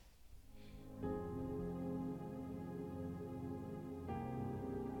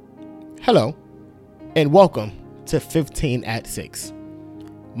Hello, and welcome to 15 at 6.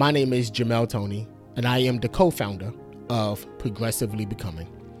 My name is Jamel Tony, and I am the co-founder of Progressively Becoming.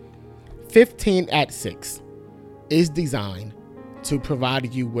 15 at 6 is designed to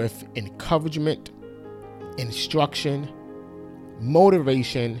provide you with encouragement, instruction,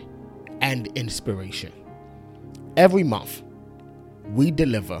 motivation, and inspiration. Every month, we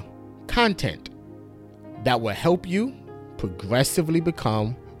deliver content that will help you progressively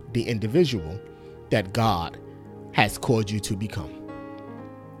become the individual that God has called you to become.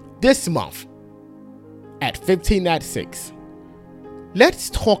 This month, at 15 at 6, let's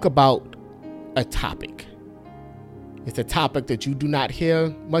talk about a topic. It's a topic that you do not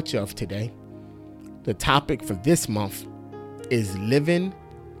hear much of today. The topic for this month is living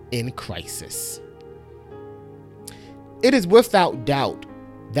in crisis. It is without doubt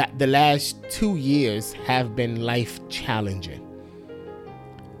that the last 2 years have been life-challenging.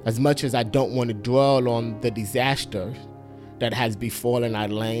 As much as I don't want to dwell on the disaster that has befallen our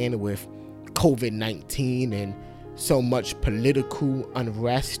land with COVID-19 and so much political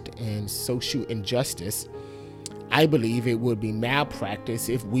unrest and social injustice, I believe it would be malpractice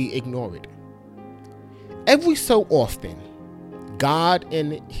if we ignore it. Every so often, God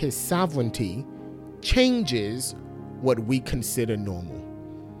in His sovereignty changes what we consider normal.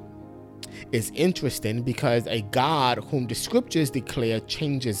 It's interesting because a God whom the scriptures declare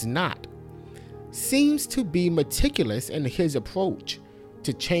changes not seems to be meticulous in His approach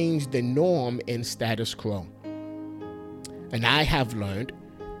to change the norm and status quo. And I have learned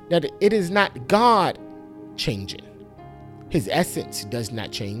that it is not God changing. His essence does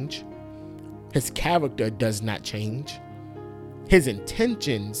not change. His character does not change. His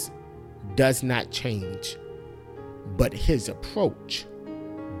intentions does not change. But His approach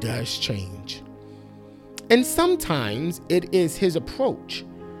does change. And sometimes it is His approach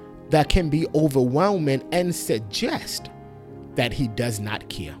that can be overwhelming and suggest that He does not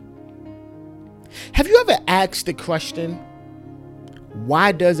care. Have you ever asked the question,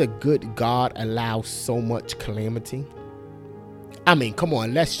 why does a good God allow so much calamity? I mean, come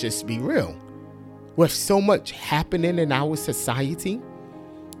on, let's just be real. With so much happening in our society,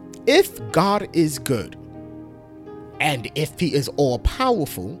 if God is good, and if He is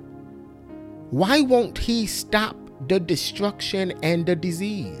all-powerful, why won't He stop the destruction and the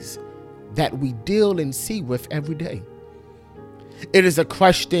disease that we deal and see with every day? It is a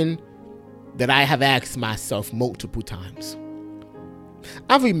question that I have asked myself multiple times.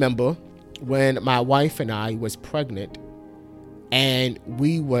 I remember when my wife and I was pregnant and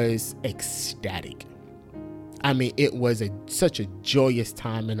we was ecstatic. I mean, it was such a joyous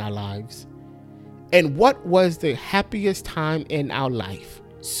time in our lives. And what was the happiest time in our life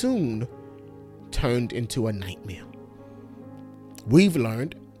soon turned into a nightmare. We've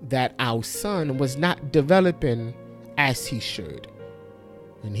learned that our son was not developing as he should,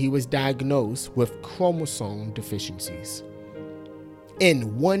 and he was diagnosed with chromosome deficiencies.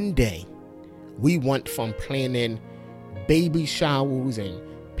 In one day, we went from planning baby showers and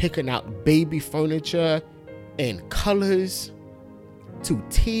picking out baby furniture and colors to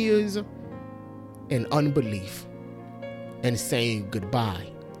tears and unbelief and saying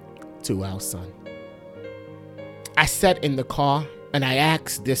goodbye to our son. I sat in the car and I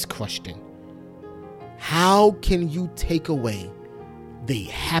asked this question: how can you take away the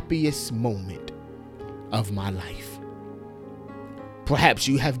happiest moment of my life? Perhaps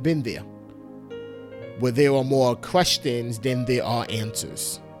you have been there, where there are more questions than there are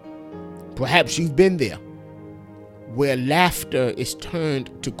answers. Perhaps you've been there, where laughter is turned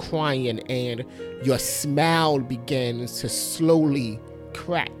to crying and your smile begins to slowly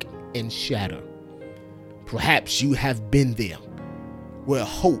crack and shatter. Perhaps you have been there, where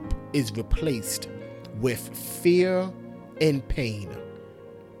hope is replaced with fear and pain.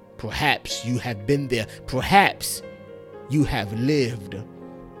 Perhaps you have been there. Perhaps you have lived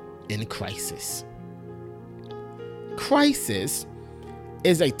in crisis. Crisis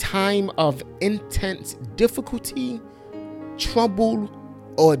is a time of intense difficulty, trouble,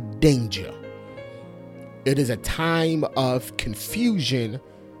 or danger. It is a time of confusion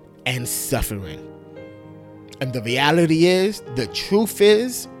and suffering. And the reality is, the truth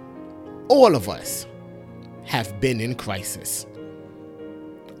is, all of us have been in crisis.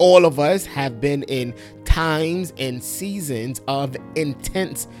 All of us have been in times and seasons of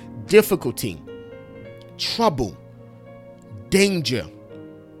intense difficulty, trouble, danger,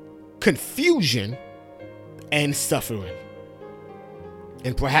 confusion, and suffering.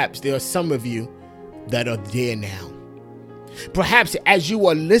 And perhaps there are some of you that are there now. Perhaps as you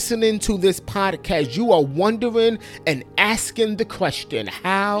are listening to this podcast, you are wondering and asking the question,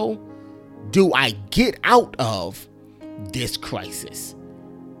 how do I get out of this crisis?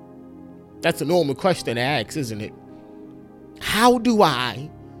 That's a normal question to ask, isn't it? How do I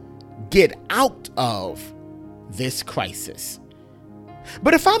get out of this crisis?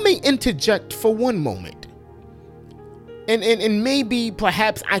 But if I may interject for one moment, and maybe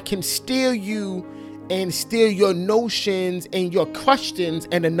perhaps I can steer you and steer your notions and your questions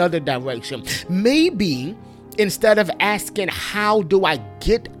in another direction. Maybe instead of asking, how do I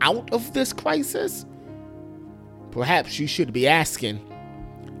get out of this crisis? Perhaps you should be asking,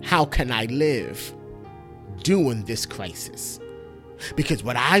 how can I live during this crisis? Because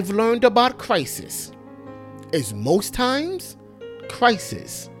what I've learned about crisis is most times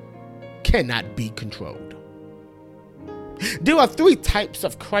crisis cannot be controlled. There are 3 types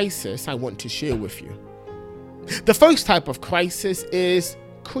of crisis I want to share with you. The first type of crisis is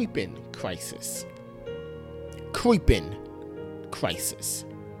creeping crisis. Creeping crisis.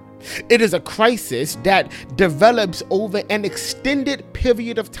 It is a crisis that develops over an extended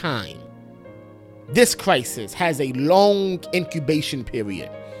period of time. This crisis has a long incubation period.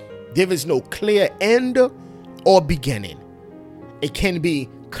 There is no clear end or beginning. It can be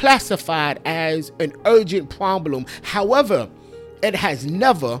classified as an urgent problem. However, it has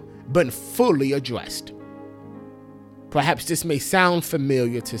never been fully addressed. Perhaps this may sound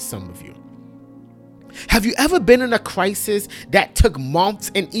familiar to some of you. Have you ever been in a crisis that took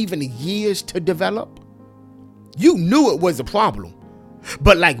months and even years to develop? You knew it was a problem,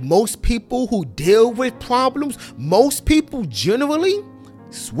 but like most people who deal with problems, most people generally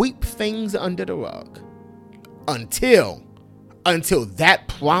sweep things under the rug until that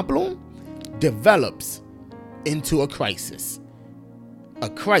problem develops into a crisis. A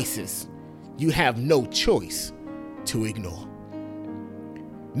crisis you have no choice to ignore.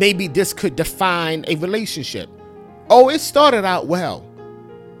 Maybe this could define a relationship. Oh, it started out well.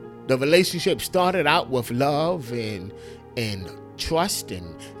 The relationship started out with love and trust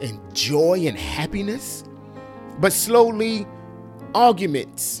and joy and happiness. But slowly,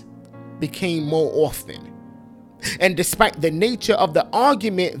 arguments became more often. And despite the nature of the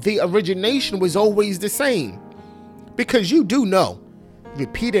argument, the origination was always the same. Because you do know,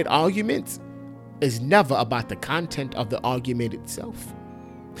 repeated arguments is never about the content of the argument itself.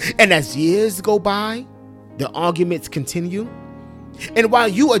 And as years go by, the arguments continue. And while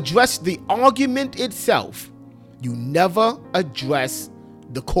you address the argument itself, you never address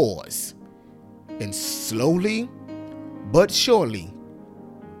the cause. And slowly but surely,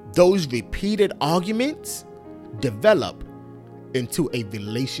 those repeated arguments develop into a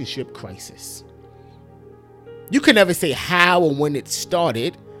relationship crisis. You can never say how or when it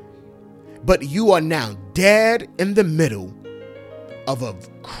started, but you are now dead in the middle of a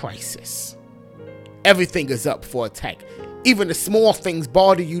crisis. Everything is up for attack. Even the small things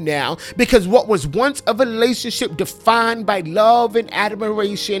bother you now because what was once a relationship defined by love and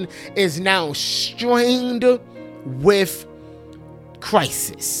admiration is now strained with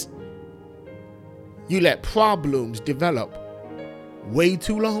crisis. You let problems develop way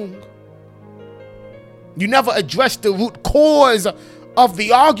too long. You never addressed the root cause of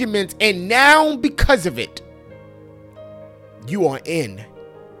the argument, and now because of it, you are in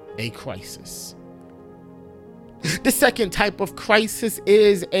a crisis. The second type of crisis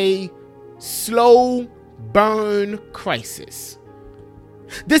is a slow burn crisis.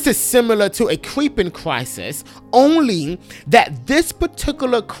 This is similar to a creeping crisis, only that this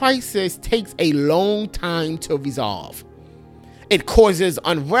particular crisis takes a long time to resolve. It causes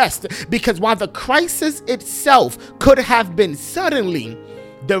unrest because while the crisis itself could have been suddenly,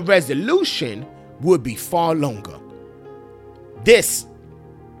 the resolution would be far longer. This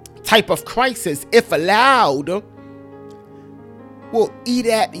type of crisis, if allowed, will eat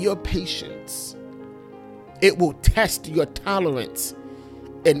at your patience. It will test your tolerance,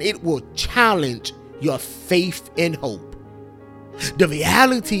 and it will challenge your faith and hope. The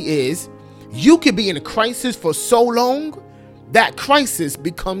reality is, you can be in a crisis for so long that crisis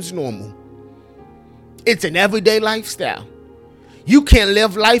becomes normal. It's an everyday lifestyle. You can't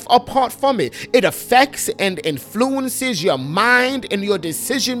live life apart from it. It affects and influences your mind and your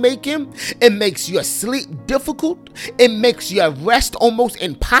decision making. It makes your sleep difficult. It makes your rest almost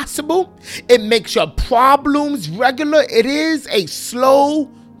impossible. It makes your problems regular. It is a slow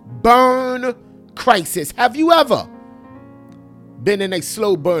burn crisis. Have you ever been in a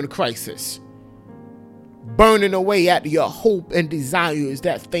slow burn crisis? Burning away at your hope and desires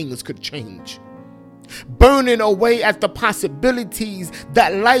that things could change. Burning away at the possibilities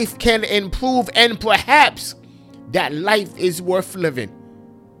that life can improve and perhaps that life is worth living.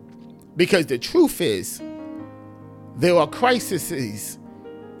 Because the truth is, there are crises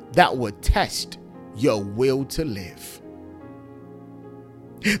that will test your will to live.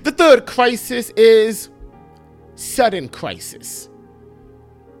 The third crisis is sudden crisis.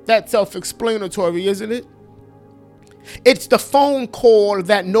 That's self-explanatory, isn't it? It's the phone call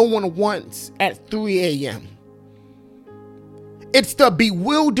that no one wants at 3 a.m. It's the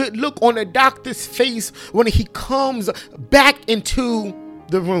bewildered look on the doctor's face when he comes back into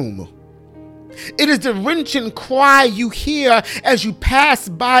the room. It is the wrenching cry you hear as you pass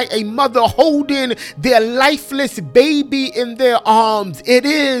by a mother holding their lifeless baby in their arms. It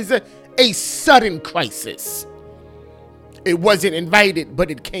is a sudden crisis. It wasn't invited,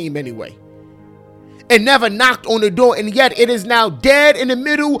 but it came anyway. It never knocked on the door, and yet it is now dead in the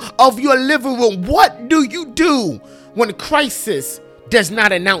middle of your living room. What do you do when crisis does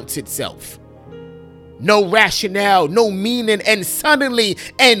not announce itself? No rationale, no meaning, and suddenly,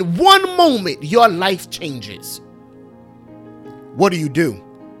 in one moment, your life changes. What do you do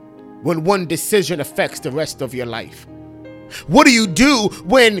when one decision affects the rest of your life? What do you do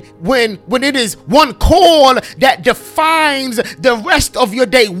when it is one call that defines the rest of your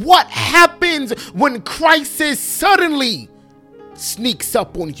day? What happens when crisis suddenly sneaks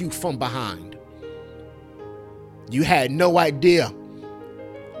up on you from behind? You had no idea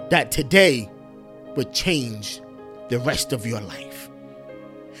that today would change the rest of your life.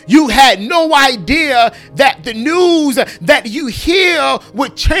 You had no idea that the news that you hear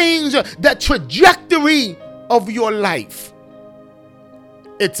would change the trajectory of your life.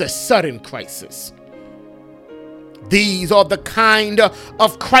 It's a sudden crisis. These are the kind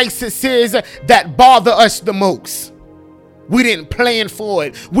of crises that bother us the most. We didn't plan for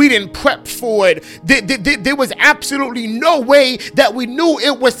it. We didn't prep for it. There was absolutely no way that we knew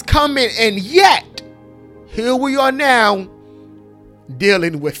it was coming, and yet here we are now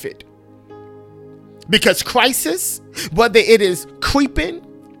dealing with it. Because crisis, whether it is creeping,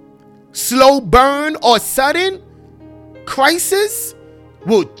 slow burn, or sudden, crisis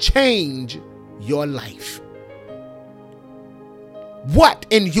will change your life. What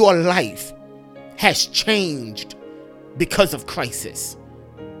in your life has changed because of crisis?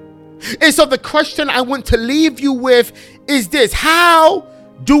 And so the question I want to leave you with is this: how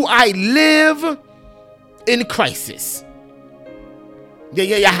do I live in crisis?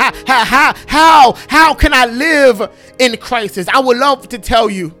 How can I live in crisis? I would love to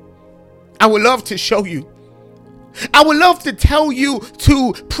tell you. I would love to show you. I would love to tell you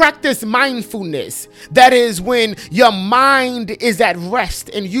to practice mindfulness. That is when your mind is at rest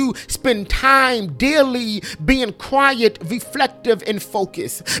and you spend time daily being quiet, reflective, and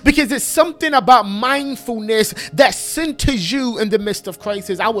focused. Because it's something about mindfulness that centers you in the midst of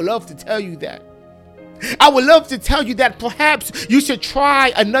crisis. I would love to tell you that. I would love to tell you that perhaps you should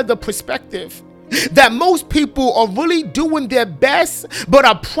try another perspective. That most people are really doing their best, but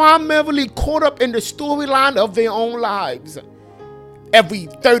are primarily caught up in the storyline of their own lives. Every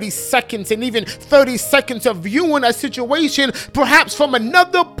 30 seconds and even 30 seconds of viewing a situation, perhaps from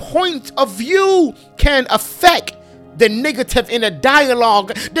another point of view, can affect the negative inner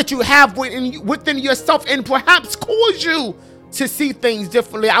dialogue that you have within yourself and perhaps cause you to see things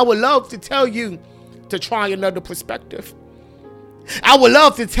differently. I would love to tell you to try another perspective. I would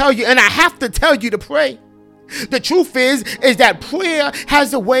love to tell you, and I have to tell you to pray. The truth is that prayer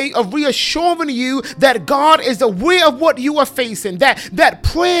has a way of reassuring you that God is aware of what you are facing. That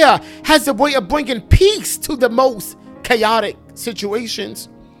prayer has a way of bringing peace to the most chaotic situations.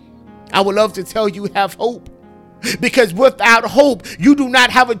 I would love to tell you have hope. Because without hope, you do not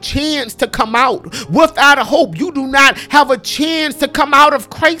have a chance to come out. Without a hope, you do not have a chance to come out of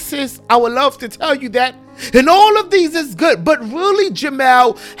crisis. I would love to tell you that. And all of these is good. But really,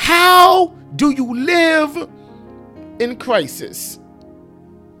 Jamel, how do you live in crisis?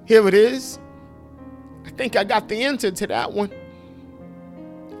 Here it is. I think I got the answer to that one.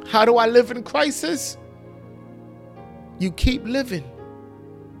 How do I live in crisis? You keep living.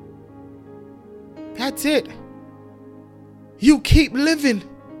 That's it. You keep living.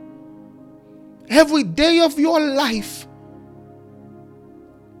 Every day of your life,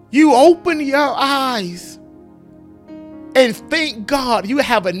 you open your eyes and thank God you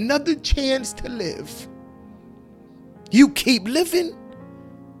have another chance to live. You keep living.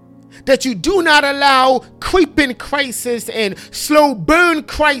 That you do not allow creeping crisis and slow burn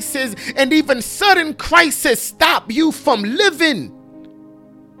crisis and even sudden crisis stop you from living.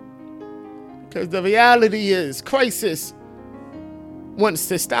 Because the reality is crisis wants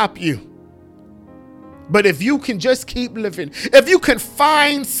to stop you. But if you can just keep living, if you can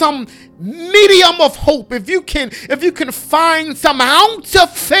find some medium of hope, if you can find some ounce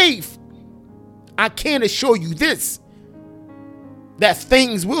of faith, I can assure you this, that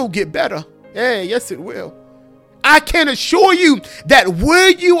things will get better. Yeah, yes, it will. I can assure you that where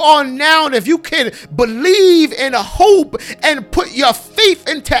you are now, and if you can believe in a hope and put your faith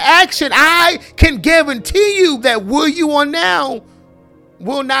into action, I can guarantee you that where you are now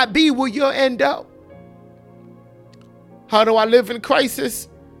will not be where you'll end up. How do I live in crisis?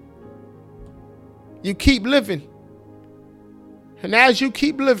 You keep living. And as you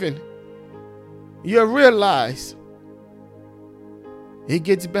keep living, you'll realize it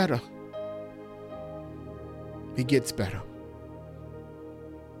gets better. It gets better.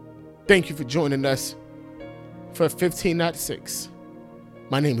 Thank you for joining us for 15 Not 6.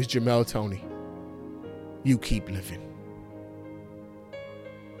 My name is Jamel Tony. You keep living.